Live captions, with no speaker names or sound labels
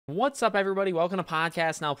What's up, everybody? Welcome to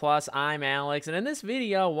Podcast Now Plus. I'm Alex, and in this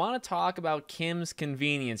video, I want to talk about Kim's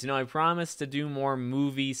Convenience. I promised to do more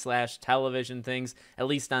movie/television things, at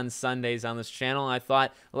least on Sundays on this channel, and I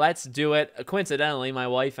thought, let's do it. Coincidentally, my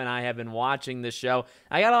wife and I have been watching this show.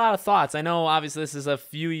 I got a lot of thoughts. I know, obviously, this is a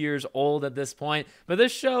few years old at this point, but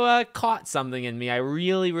this show caught something in me. I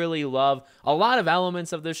really love a lot of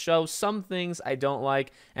elements of this show. Some things I don't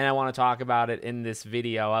like, and I want to talk about it in this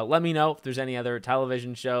video. Let me know if there's any other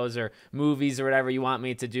television shows or movies or whatever you want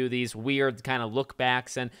me to do these weird kind of look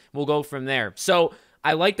backs, and we'll go from there. So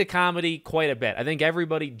I like the comedy quite a bit. I think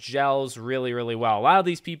everybody gels really well. A lot of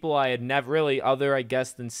these people I had never really, other I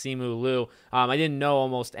guess than Simu Liu, I didn't know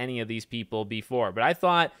almost any of these people before, but I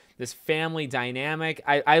thought this family dynamic,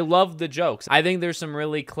 I love the jokes. I think there's some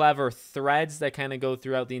really clever threads that kind of go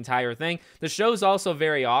throughout the entire thing. The show's also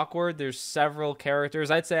very awkward. There's several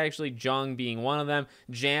characters. I'd say actually Jung being one of them,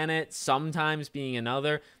 Janet sometimes being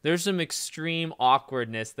another. There's some extreme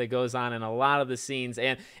awkwardness that goes on in a lot of the scenes,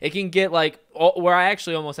 and it can get like where I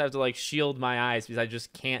actually almost have to like shield my eyes because I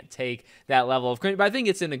just can't take that level of cringe. But I think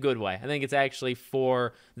it's in a good way. I think it's actually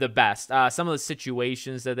for the best. Some of the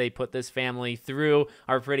situations that they put this family through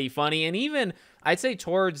are pretty funny, and even I'd say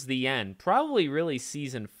towards the end, probably really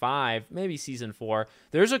season 5, maybe season 4,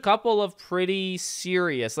 there's a couple of pretty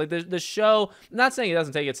serious, like the show, I'm not saying it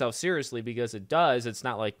doesn't take itself seriously because it does, it's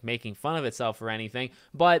not like making fun of itself or anything,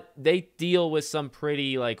 but they deal with some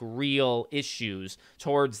pretty like real issues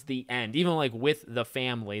towards the end, even like with the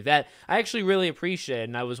family, that I actually really appreciate.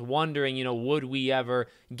 And I was wondering, would we ever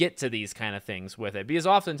get to these kind of things with it? Because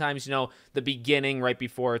oftentimes, the beginning, right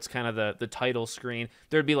before it's kind of the title screen,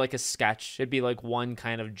 there'd be like a sketch, it'd be like one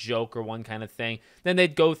kind of joke or one kind of thing. Then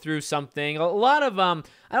they'd go through something. A lot of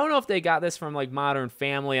I don't know if they got this from like Modern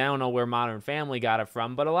Family. I don't know where Modern Family got it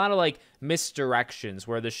from, but a lot of like misdirections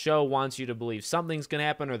where the show wants you to believe something's going to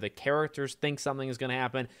happen or the characters think something is going to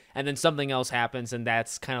happen and then something else happens and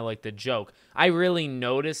that's kind of like the joke. I really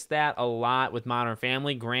noticed that a lot with Modern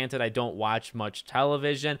Family. Granted, I don't watch much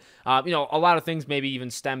television. A lot of things maybe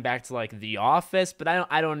even stem back to like The Office, but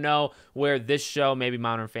I don't know where this show, maybe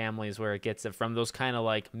Modern Family, is where it gets it from, those kind of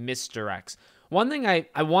like misdirects. One thing I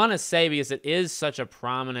want to say, because it is such a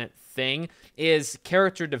prominent thing, is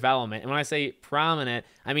character development. And when I say prominent,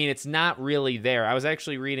 I mean it's not really there. I was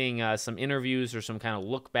actually reading some interviews or some kind of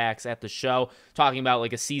look backs at the show talking about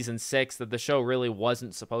like a season 6, that the show really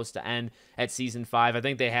wasn't supposed to end at season 5. I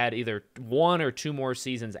think they had either 1 or 2 more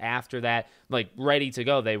seasons after that, like ready to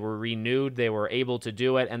go. They were renewed, they were able to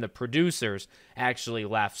do it, and the producers actually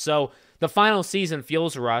left. So the final season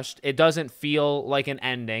feels rushed. It doesn't feel like an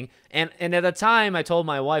ending. And at the time, I told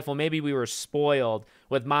my wife, well, maybe we were spoiled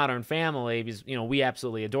with Modern Family because, we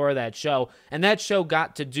absolutely adore that show. And that show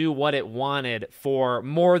got to do what it wanted for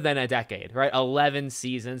more than a decade, right? 11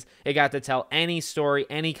 seasons. It got to tell any story,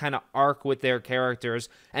 any kind of arc with their characters.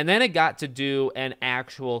 And then it got to do an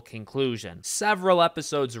actual conclusion. Several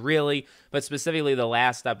episodes, really, but specifically the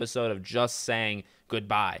last episode of just saying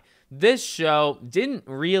goodbye. This show didn't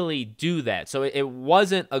really do that. So it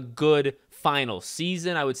wasn't a good final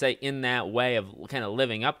season, I would say, in that way of kind of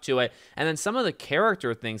living up to it. And then some of the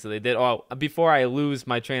character things that they did, before I lose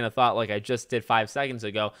my train of thought like I just did 5 seconds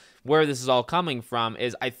ago, where this is all coming from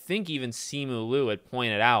is I think even Simu Liu had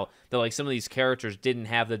pointed out that like some of these characters didn't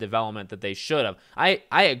have the development that they should have. I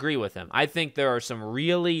agree with him. I think there are some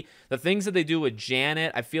really, the things that they do with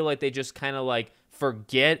Janet, I feel like they just kind of like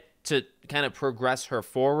forget to kind of progress her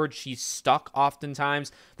forward. She's stuck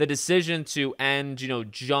oftentimes. The decision to end,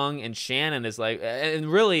 Jung and Shannon is like, and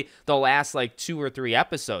really the last like 2 or 3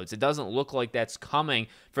 episodes, it doesn't look like that's coming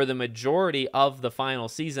for the majority of the final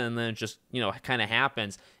season, and then it just, kind of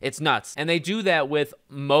happens. It's nuts. And they do that with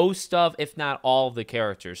most of, if not all of the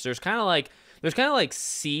characters. There's kind of like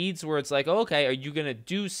seeds where it's like, okay, are you going to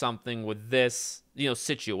do something with this,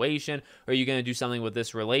 situation? Or are you going to do something with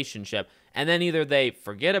this relationship? And then either they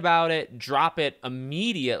forget about it, drop it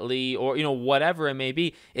immediately, or, whatever it may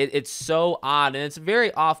be. It's so odd, and it's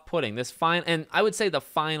very off-putting. And I would say the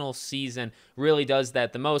final season really does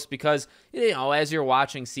that the most because, as you're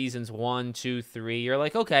watching seasons 1, 2, 3, you're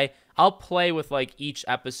like, okay, I'll play with like each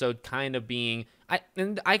episode kind of being,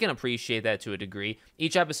 and I can appreciate that to a degree.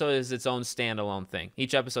 Each episode is its own standalone thing.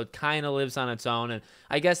 Each episode kind of lives on its own, and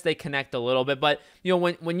I guess they connect a little bit. But,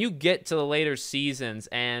 when you get to the later seasons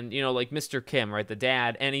and, like Mr. Kim, right, the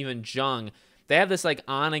dad, and even Jung, they have this like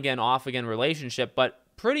on-again, off-again relationship, but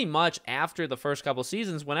pretty much after the first couple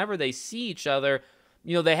seasons, whenever they see each other,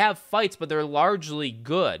 they have fights, but they're largely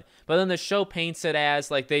good. But then the show paints it as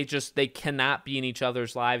like they cannot be in each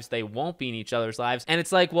other's lives. They won't be in each other's lives. And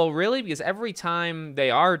it's like, well, really? Because every time they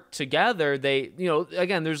are together, they,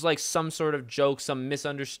 again, there's like some sort of joke, some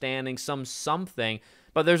misunderstanding, something.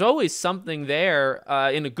 But there's always something there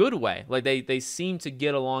in a good way. Like they seem to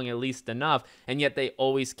get along at least enough, and yet they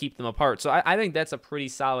always keep them apart. So I think that's a pretty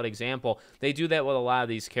solid example. They do that with a lot of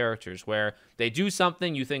these characters where they do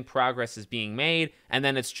something, you think progress is being made, and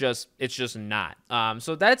then it's just not.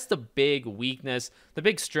 So that's the big weakness. The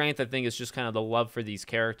big strength, I think, is just kind of the love for these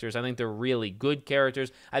characters. I think they're really good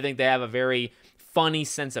characters. I think they have a very funny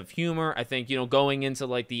sense of humor. I think, going into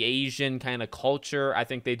like the Asian kind of culture, I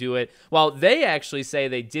think they do it well. They actually say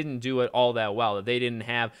they didn't do it all that well, that they didn't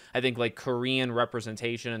have, I think, like Korean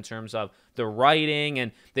representation in terms of the writing,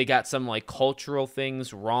 and they got some like cultural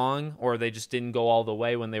things wrong, or they just didn't go all the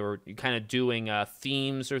way when they were kind of doing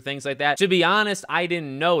themes or things like that. To be honest, I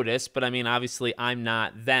didn't notice, but I mean, obviously I'm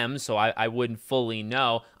not them, so I wouldn't fully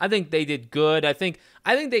know. I think they did good. I think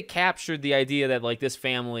they captured the idea that like this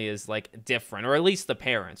family is like different, or at least the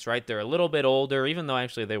parents, right? They're a little bit older, even though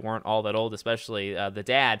actually they weren't all that old, especially the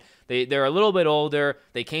dad. They're a little bit older.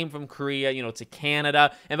 They came from Korea, to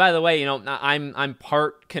Canada. And by the way, I'm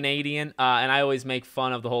part Canadian, and I always make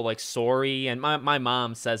fun of the whole like sorry. And my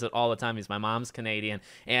mom says it all the time because my mom's Canadian.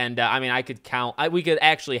 And I mean, I could count. We could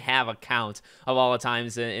actually have a count of all the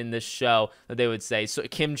times in this show that they would say. So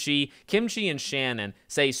Kimchi and Shannon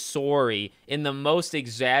say sorry in the most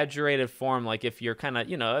exaggerated form. Like if you're kind of,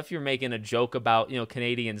 if you're making a joke about,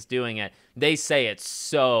 Canadians doing it, they say it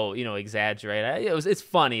so, exaggerated. It's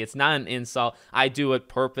funny. It's not an insult. I do it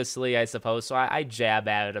purposely, I suppose. So I jab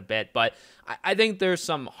at it a bit, but I think there's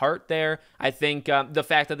some heart there. I think the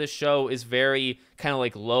fact that this show is very kind of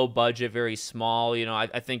like low budget, very small,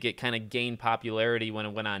 I think it kind of gained popularity when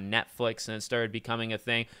it went on Netflix and it started becoming a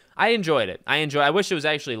thing. I enjoyed it. I wish it was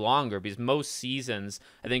actually longer, because most seasons,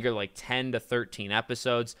 I think, are like 10 to 13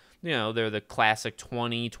 episodes. They're the classic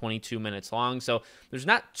 20, 22 minutes long. So there's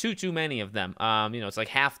not too many of them. It's like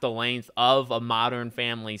half the length of a Modern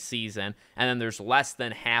Family season, and then there's less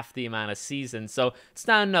than half the amount of seasons. So it's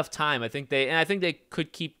not enough time. I think they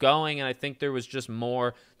could keep going, and I think there was just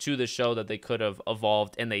more to the show that they could have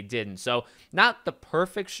evolved, and they didn't. So not the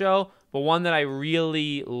perfect show, but one that I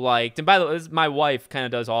really liked. And by the way, my wife kind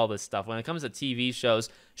of does all this stuff. When it comes to TV shows,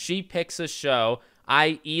 she picks a show.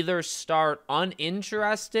 I either start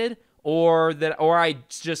uninterested or I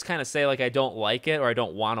just kind of say like I don't like it or I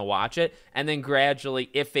don't want to watch it, and then gradually,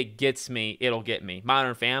 if it gets me, it'll get me.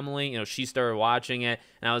 Modern Family, she started watching it,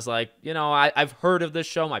 and I was like, I've heard of this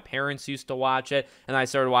show. My parents used to watch it, and I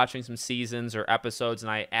started watching some seasons or episodes,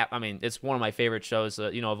 and I mean, it's one of my favorite shows,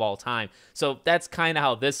 of all time. So that's kind of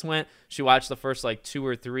how this went. She watched the first like 2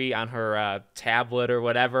 or 3 on her tablet or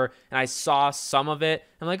whatever, and I saw some of it.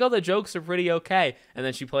 I'm like, oh, the jokes are pretty okay. And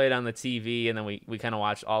then she played on the TV, and then we kind of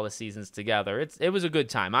watched all the seasons together. It was a good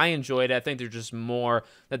time. I enjoyed it. I think there's just more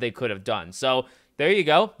that they could have done. So there you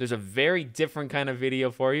go. There's a very different kind of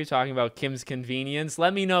video for you talking about Kim's Convenience.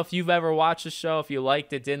 Let me know if you've ever watched the show, if you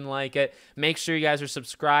liked it, didn't like it. Make sure you guys are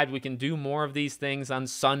subscribed. We can do more of these things on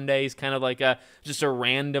Sundays, kind of like just a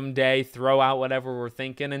random day, throw out whatever we're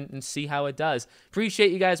thinking and see how it does.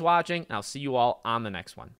 Appreciate you guys watching, and I'll see you all on the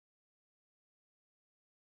next one.